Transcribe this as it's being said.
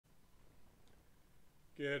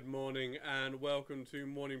Good morning and welcome to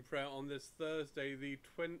morning prayer on this Thursday, the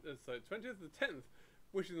 20th of the 10th,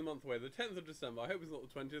 wishing the month away, the 10th of December. I hope it's not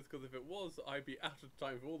the 20th, because if it was, I'd be out of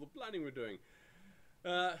time for all the planning we're doing.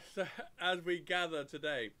 So as we gather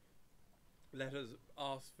today, let us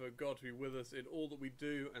ask for God to be with us in all that we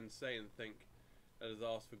do and say and think. Let us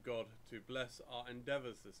ask for God to bless our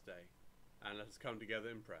endeavours this day, and let us come together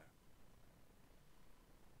in prayer.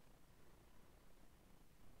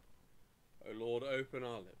 O Lord, open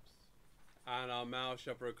our lips, and our mouths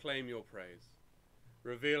shall proclaim your praise.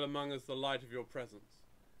 Reveal among us the light of your presence,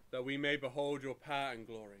 that we may behold your power and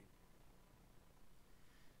glory.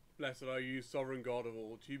 Blessed are you, sovereign God of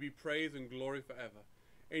all, to you be praise and glory forever.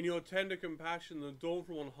 In your tender compassion, the dawn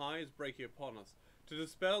from on high is breaking upon us, to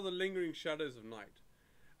dispel the lingering shadows of night.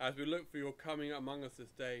 As we look for your coming among us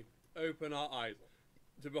this day, open our eyes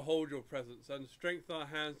to behold your presence, and strengthen our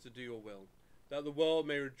hands to do your will, that the world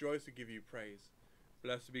may rejoice and give you praise.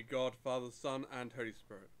 Blessed be God, Father, Son, and Holy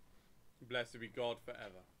Spirit. Blessed be God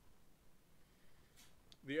forever.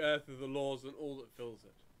 The earth is the Lord's and all that fills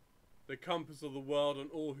it, the compass of the world and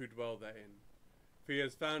all who dwell therein. For he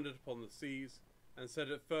has founded upon the seas, and set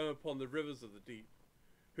it firm upon the rivers of the deep.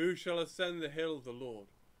 Who shall ascend the hill of the Lord,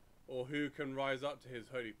 or who can rise up to his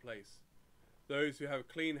holy place? Those who have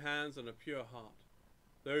clean hands and a pure heart,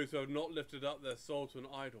 those who have not lifted up their soul to an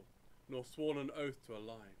idol, nor sworn an oath to a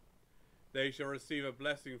lie. They shall receive a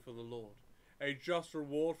blessing from the Lord, a just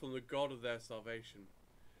reward from the God of their salvation.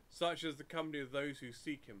 Such is the company of those who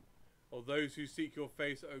seek him, of those who seek your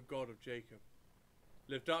face, O God of Jacob.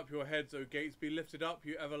 Lift up your heads, O gates, be lifted up,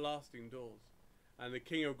 you everlasting doors, and the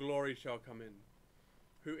King of glory shall come in.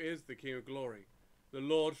 Who is the King of glory? The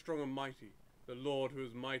Lord strong and mighty, the Lord who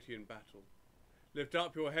is mighty in battle. Lift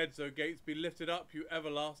up your heads, O gates, be lifted up, you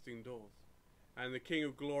everlasting doors, and the King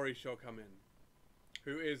of glory shall come in.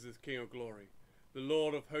 Who is this King of glory? The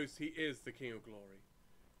Lord of hosts, he is the King of glory.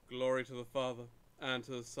 Glory to the Father, and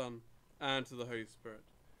to the Son, and to the Holy Spirit,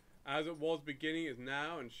 as it was beginning, is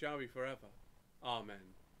now, and shall be forever.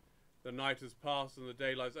 Amen. The night has passed, and the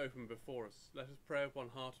day lies open before us. Let us pray with one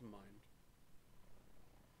heart and mind.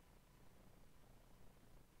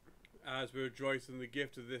 As we rejoice in the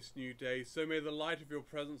gift of this new day, so may the light of your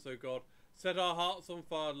presence, O God, set our hearts on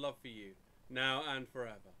fire in love for you, now and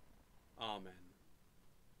forever. Amen.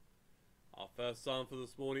 Our first psalm for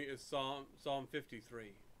this morning is Psalm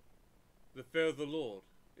 53. The fear of the Lord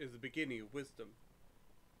is the beginning of wisdom.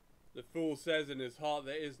 The fool says in his heart,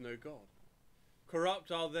 there is no God.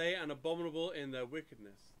 Corrupt are they and abominable in their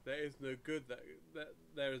wickedness. There is no good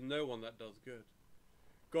there is no one that does good.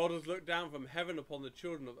 God has looked down from heaven upon the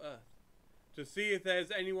children of earth, to see if there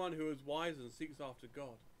is anyone who is wise and seeks after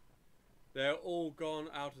God. They are all gone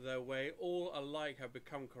out of their way, all alike have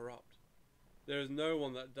become corrupt. There is no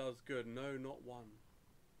one that does good, no, not one.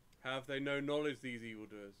 Have they no knowledge, these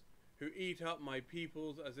evildoers, who eat up my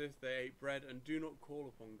peoples as if they ate bread, and do not call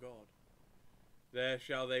upon God? There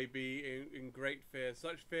shall they be in great fear,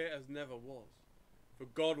 such fear as never was. For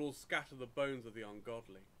God will scatter the bones of the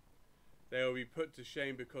ungodly. They will be put to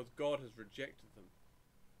shame because God has rejected them.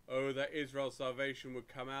 Oh, that Israel's salvation would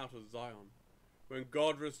come out of Zion. When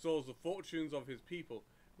God restores the fortunes of his people,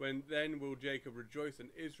 then will Jacob rejoice and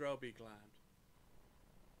Israel be glad.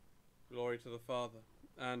 Glory to the Father,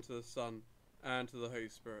 and to the Son, and to the Holy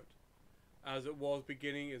Spirit, as it was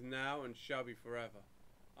beginning, is now, and shall be forever.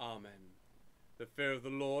 Amen. The fear of the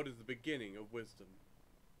Lord is the beginning of wisdom.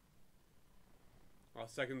 Our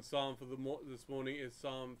second psalm for this morning is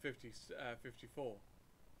Psalm 54.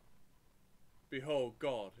 Behold,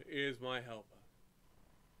 God is my helper.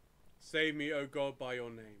 Save me, O God, by your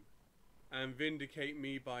name, and vindicate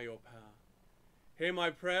me by your power. Hear my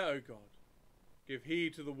prayer, O God. Give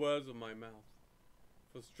heed to the words of my mouth.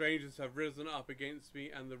 For strangers have risen up against me,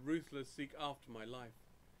 and the ruthless seek after my life.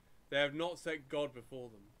 They have not set God before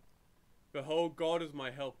them. Behold, God is my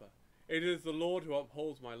helper. It is the Lord who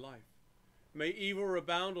upholds my life. May evil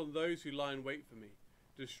rebound on those who lie in wait for me.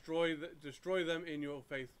 Destroy them in your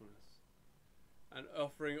faithfulness. An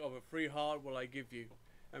offering of a free heart will I give you,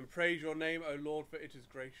 and praise your name, O Lord, for it is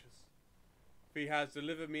gracious. For he has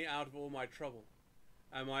delivered me out of all my trouble,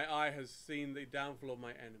 and my eye has seen the downfall of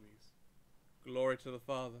my enemies. Glory to the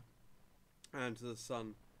Father, and to the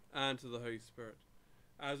Son, and to the Holy Spirit,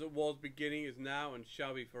 as it was beginning, is now, and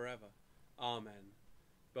shall be forever. Amen.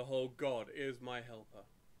 Behold, God is my helper.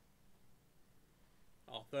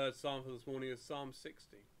 Our third psalm for this morning is Psalm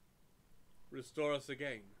 60. Restore us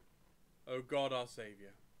again, O God our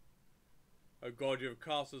Saviour. O God, you have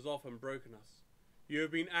cast us off and broken us. You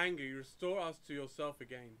have been angry, restore us to yourself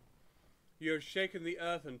again. You have shaken the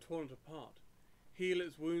earth and torn it apart. Heal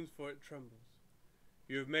its wounds, for it trembles.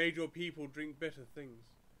 You have made your people drink bitter things.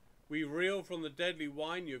 We reel from the deadly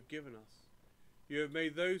wine you have given us. You have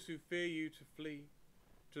made those who fear you to flee,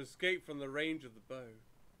 to escape from the range of the bow,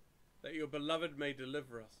 that your beloved may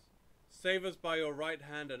deliver us. Save us by your right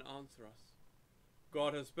hand and answer us.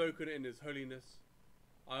 God has spoken in his holiness.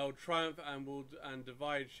 I will triumph and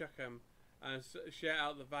divide Shechem and share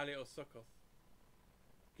out the valley of Succoth.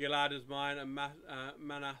 Gilead is mine and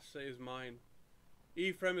Manasseh is mine.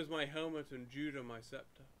 Ephraim is my helmet and Judah my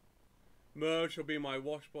scepter. Mur shall be my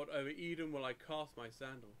washpot, over Edom will I cast my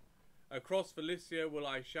sandal. Across Philistia will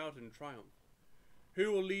I shout in triumph.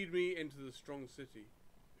 Who will lead me into the strong city?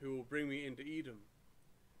 Who will bring me into Edom?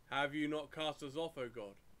 Have you not cast us off, O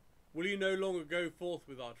God? Will you no longer go forth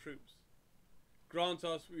with our troops? Grant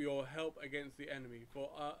us your help against the enemy,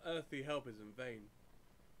 for our earthly help is in vain.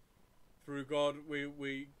 Through God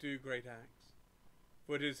we do great acts,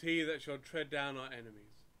 for it is he that shall tread down our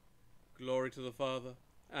enemies. Glory to the Father,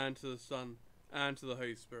 and to the Son, and to the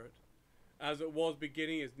Holy Spirit, as it was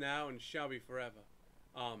beginning, is now, and shall be forever.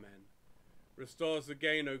 Amen. Restore us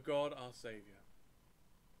again, O God, our Saviour.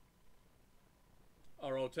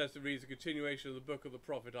 Our Old Testament reads a continuation of the book of the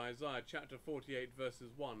prophet Isaiah, chapter 48,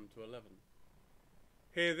 verses 1 to 11.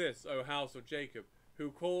 Hear this, O house of Jacob,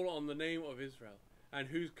 who call on the name of Israel, and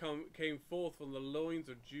who came forth from the loins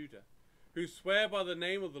of Judah, who swear by the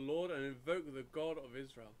name of the Lord and invoke the God of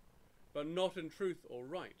Israel, but not in truth or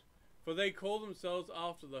right. For they call themselves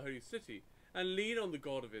after the holy city, and lean on the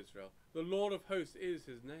God of Israel. The Lord of hosts is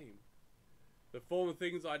his name. The former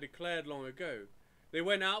things I declared long ago, they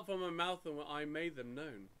went out from my mouth, and I made them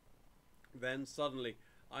known. Then suddenly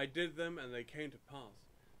I did them, and they came to pass,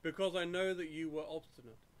 because I know that you were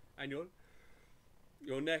obstinate, and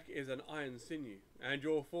your neck is an iron sinew, and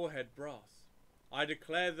your forehead brass. I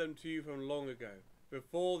declared them to you from long ago,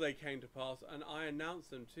 before they came to pass, and I announced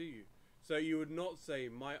them to you, so you would not say,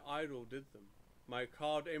 my idol did them. My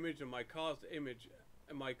carved image and my cast image,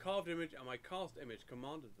 and my carved image and my cast image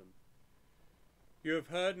commanded them. You have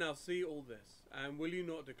heard, now see all this, and will you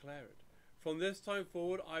not declare it? From this time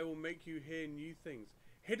forward I will make you hear new things,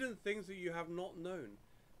 hidden things that you have not known.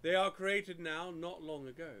 They are created now, not long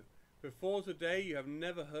ago. Before today you have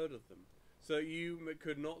never heard of them, so that you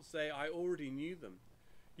could not say, I already knew them.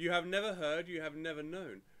 You have never heard, you have never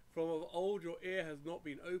known. From of old your ear has not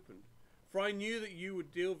been opened. For I knew that you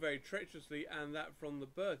would deal very treacherously, and that from the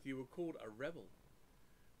birth you were called a rebel.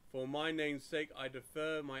 For my name's sake I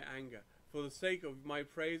defer my anger. For the sake of my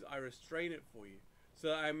praise I restrain it for you, so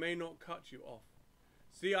that I may not cut you off.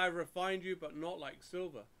 See, I have refined you, but not like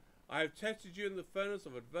silver. I have tested you in the furnace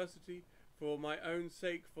of adversity. For my own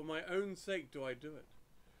sake do I do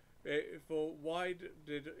it. For why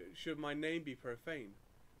should my name be profaned?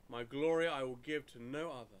 My glory I will give to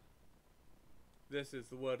no other. This is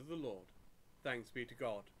the word of the Lord. Thanks be to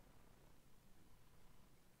God.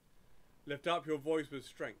 Lift up your voice with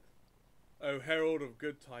strength, O herald of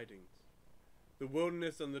good tidings. The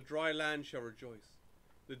wilderness and the dry land shall rejoice.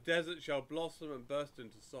 The desert shall blossom and burst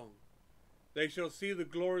into song. They shall see the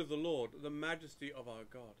glory of the Lord, the majesty of our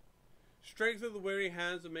God. Strengthen the weary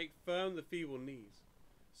hands and make firm the feeble knees.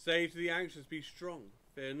 Say to the anxious, be strong.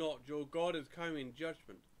 Fear not, your God is coming in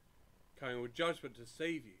judgment, coming with judgment to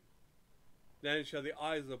save you. Then shall the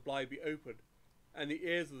eyes of the blind be opened, and the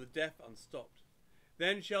ears of the deaf unstopped.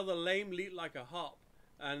 Then shall the lame leap like a harp,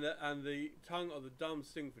 and the tongue of the dumb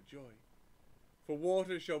sing for joy. For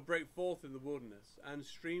waters shall break forth in the wilderness, and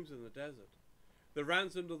streams in the desert. The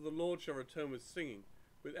ransomed of the Lord shall return with singing,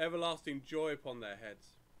 with everlasting joy upon their heads.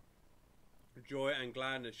 Joy and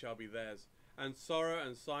gladness shall be theirs, and sorrow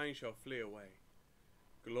and sighing shall flee away.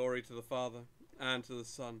 Glory to the Father, and to the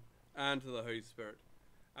Son, and to the Holy Spirit,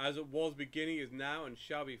 as it was beginning, is now, and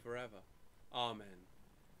shall be forever. Amen.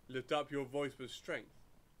 Lift up your voice with strength,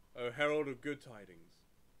 O herald of good tidings.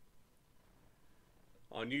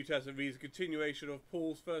 Our New Testament reads a continuation of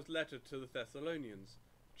Paul's first letter to the Thessalonians,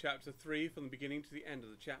 chapter 3, from the beginning to the end of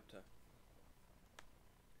the chapter.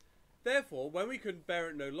 Therefore, when we could bear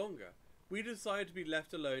it no longer, we decided to be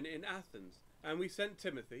left alone in Athens, and we sent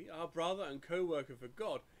Timothy, our brother and co-worker for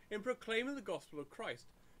God, in proclaiming the gospel of Christ,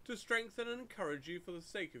 to strengthen and encourage you for the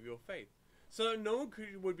sake of your faith, so that no one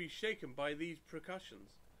would be shaken by these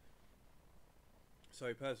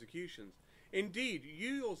persecutions. Indeed,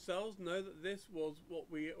 you yourselves know that this was what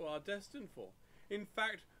we are destined for. In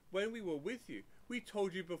fact, when we were with you, we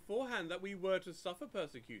told you beforehand that we were to suffer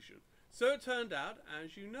persecution. So it turned out,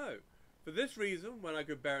 as you know. For this reason, when I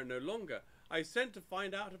could bear it no longer, I sent to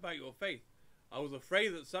find out about your faith. I was afraid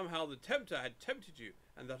that somehow the tempter had tempted you,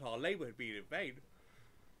 and that our labour had been in vain.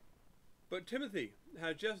 But Timothy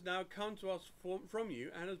has just now come to us from you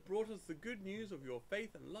and has brought us the good news of your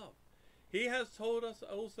faith and love. He has told us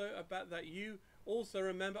also about that you also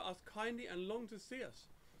remember us kindly and long to see us,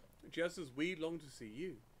 just as we long to see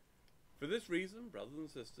you. For this reason, brothers and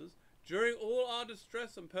sisters, during all our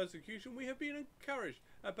distress and persecution, we have been encouraged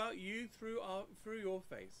about you through your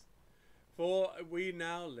faith. For we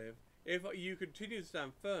now live, if you continue to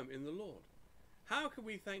stand firm in the Lord. How can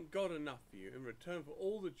we thank God enough for you in return for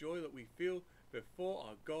all the joy that we feel before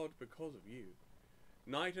our God because of you?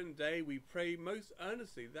 Night and day we pray most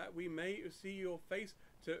earnestly that we may see you face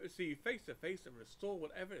to face and restore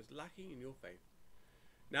whatever is lacking in your faith.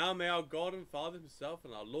 Now may our God and Father himself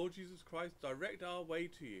and our Lord Jesus Christ direct our way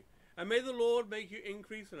to you, and may the Lord make you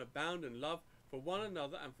increase and abound in love for one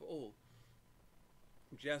another and for all,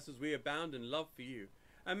 just as we abound in love for you.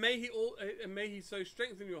 And may he so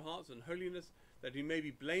strengthen your hearts in holiness, that he may be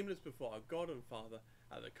blameless before our God and Father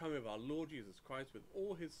at the coming of our Lord Jesus Christ with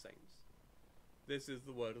all his saints. This is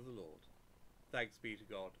the word of the Lord. Thanks be to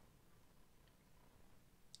God.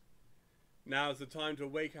 Now is the time to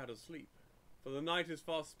awake out of sleep, for the night is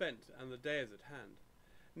fast spent and the day is at hand.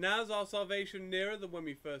 Now is our salvation nearer than when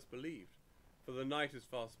we first believed, for the night is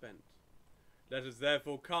fast spent. Let us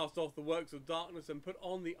therefore cast off the works of darkness and put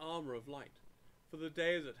on the armour of light, for the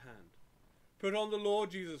day is at hand. Put on the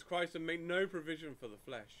Lord Jesus Christ and make no provision for the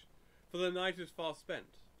flesh, for the night is fast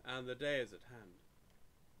spent, and the day is at hand.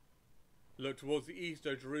 Look towards the east,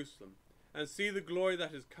 O Jerusalem, and see the glory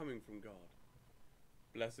that is coming from God.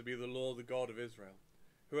 Blessed be the Lord, the God of Israel,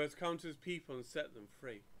 who has come to his people and set them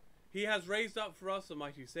free. He has raised up for us a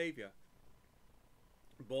mighty Saviour,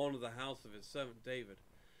 born of the house of his servant David.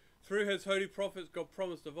 Through his holy prophets God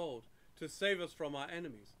promised of old to save us from our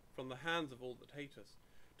enemies, from the hands of all that hate us,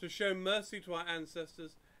 to show mercy to our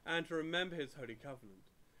ancestors, and to remember his holy covenant.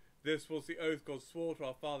 This was the oath God swore to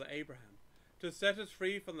our father Abraham, to set us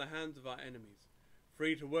free from the hands of our enemies,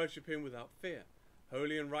 free to worship him without fear,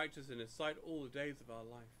 holy and righteous in his sight all the days of our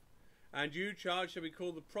life. And you, child, shall be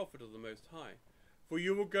called the prophet of the Most High, for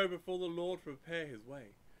you will go before the Lord to prepare his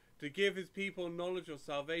way, to give his people knowledge of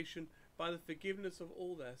salvation by the forgiveness of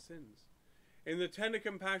all their sins. In the tender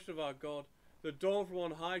compassion of our God, the dawn from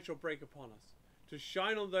on high shall break upon us, to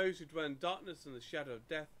shine on those who dwell in darkness and the shadow of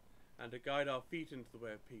death, and to guide our feet into the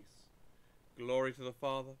way of peace. Glory to the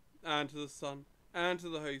Father, and to the Son, and to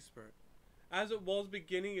the Holy Spirit, as it was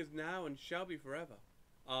beginning, is now, and shall be forever.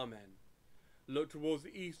 Amen. Look towards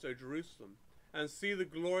the east, O Jerusalem, and see the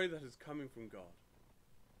glory that is coming from God.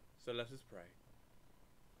 So let us pray.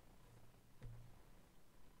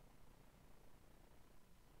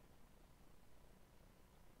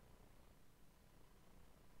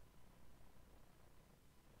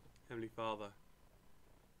 Heavenly Father,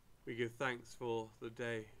 we give thanks for the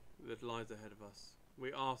day that lies ahead of us.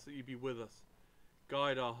 We ask that you be with us,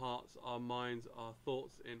 guide our hearts, our minds, our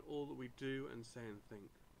thoughts in all that we do and say and think.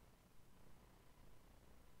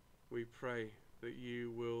 We pray that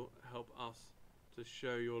you will help us to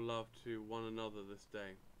show your love to one another this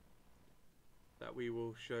day, that we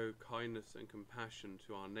will show kindness and compassion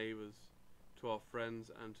to our neighbours, to our friends,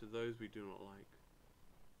 and to those we do not like.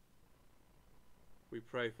 We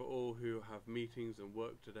pray for all who have meetings and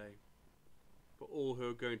work today, for all who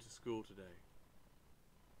are going to school today.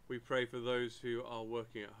 We pray for those who are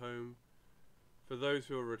working at home, for those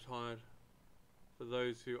who are retired, for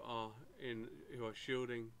those who are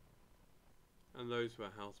shielding, and those who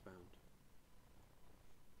are housebound.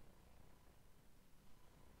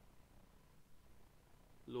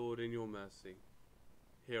 Lord, in your mercy,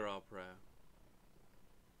 hear our prayer.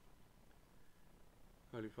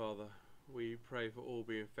 Holy Father, we pray for all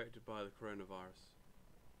being affected by the coronavirus.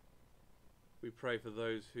 We pray for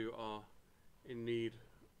those who are in need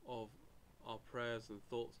of our prayers and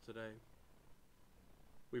thoughts today.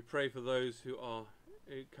 We pray for those who are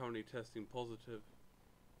currently testing positive,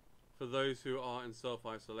 for those who are in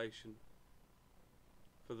self-isolation,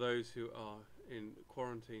 for those who are in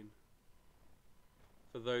quarantine,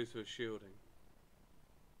 for those who are shielding.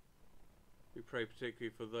 We pray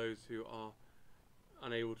particularly for those who are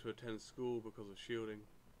unable to attend school because of shielding,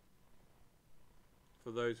 for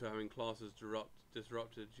those who are having classes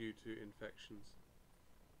disrupted due to infections.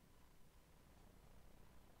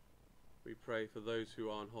 We pray for those who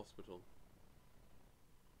are in hospital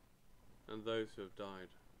and those who have died.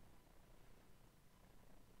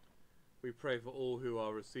 We pray for all who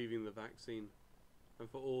are receiving the vaccine and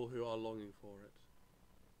for all who are longing for it.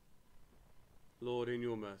 Lord, in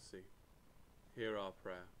your mercy, hear our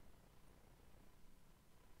prayer.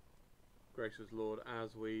 Gracious Lord,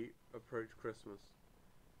 as we approach Christmas,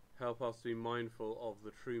 help us to be mindful of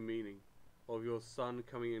the true meaning of your Son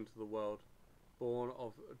coming into the world, born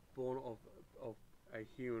of a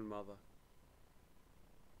human mother.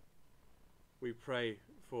 We pray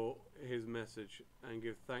for his message and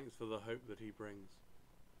give thanks for the hope that he brings.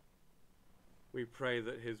 We pray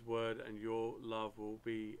that his word and your love will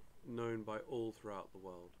be known by all throughout the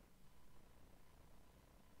world.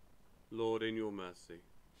 Lord, in your mercy,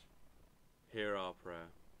 hear our prayer.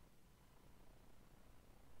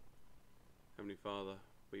 Heavenly Father,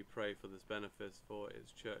 we pray for this benefice, for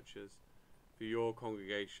its churches, for your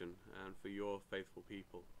congregation and for your faithful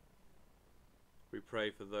people. We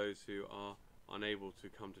pray for those who are unable to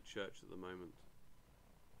come to church at the moment.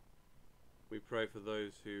 We pray for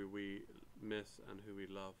those who we miss and who we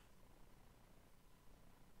love.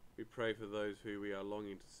 We pray for those who we are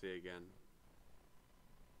longing to see again.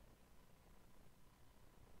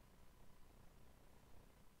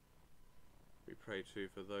 We pray too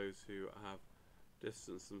for those who have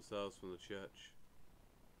distanced themselves from the church,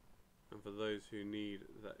 and for those who need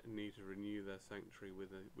to renew their sanctuary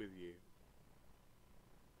with you.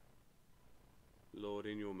 Lord,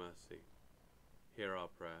 in your mercy, hear our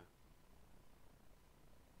prayer.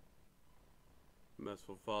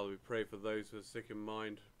 Merciful Father, we pray for those who are sick in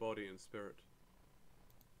mind, body and spirit.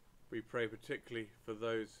 We pray particularly for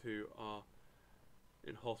those who are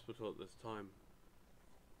in hospital at this time,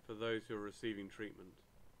 for those who are receiving treatment.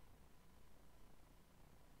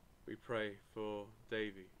 We pray for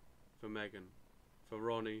Davy, for Megan, for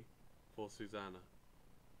Ronnie, for Susanna.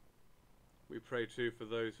 We pray too for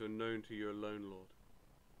those who are known to you alone, Lord.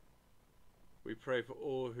 We pray for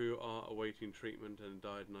all who are awaiting treatment and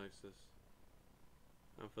diagnosis,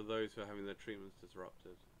 and for those who are having their treatments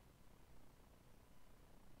disrupted.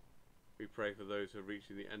 We pray for those who are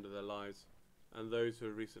reaching the end of their lives and those who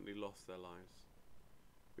have recently lost their lives.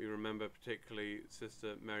 We remember particularly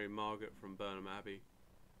Sister Mary Margaret from Burnham Abbey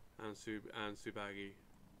and Subagi.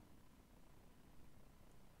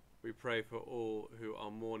 We pray for all who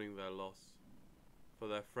are mourning their loss, for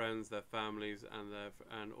their friends, their families,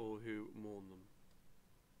 and all who mourn them.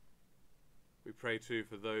 We pray too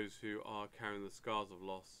for those who are carrying the scars of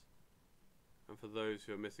loss, and for those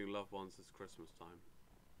who are missing loved ones this Christmas time.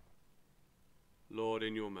 Lord,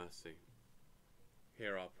 in your mercy,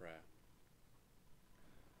 hear our prayer.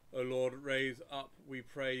 O Lord, raise up, we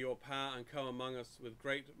pray, your power, and come among us with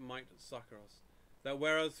great might succour us, that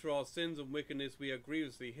whereas through our sins and wickedness we are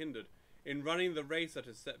grievously hindered in running the race that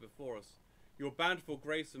is set before us, your bountiful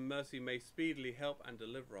grace and mercy may speedily help and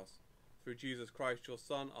deliver us, through Jesus Christ, your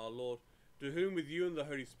Son, our Lord, to whom with you and the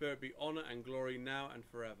Holy Spirit be honour and glory now and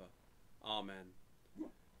forever. Amen.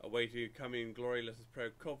 Awaiting your coming in glory, let us pray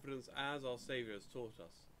with confidence as our Saviour has taught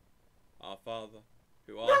us. Our Father,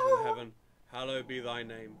 who art in heaven, hallowed be thy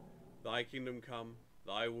name. Thy kingdom come,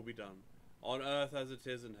 thy will be done, on earth as it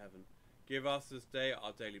is in heaven. Give us this day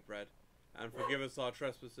our daily bread, and forgive us our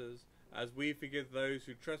trespasses, as we forgive those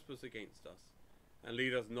who trespass against us. And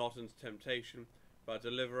lead us not into temptation, but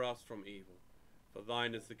deliver us from evil. For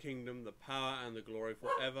thine is the kingdom, the power, and the glory for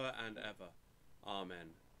ever and ever.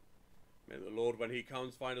 Amen. May the Lord, when he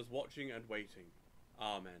comes, find us watching and waiting.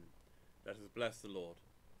 Amen. Let us bless the Lord.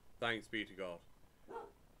 Thanks be to God.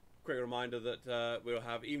 Quick reminder that we'll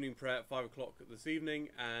have evening prayer at 5 o'clock this evening,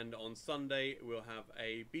 and on Sunday we'll have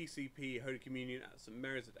a BCP Holy Communion at St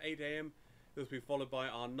Mary's at 8 AM. This will be followed by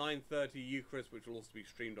our 9:30 Eucharist, which will also be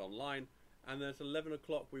streamed online, and then at 11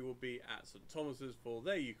 o'clock we will be at St Thomas's for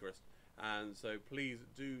their Eucharist. And so please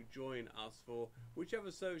do join us for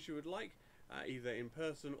whichever service you would like, either in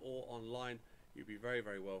person or online. You'll be very,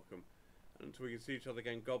 very welcome. And until we can see each other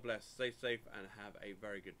again, God bless, stay safe, and have a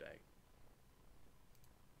very good day.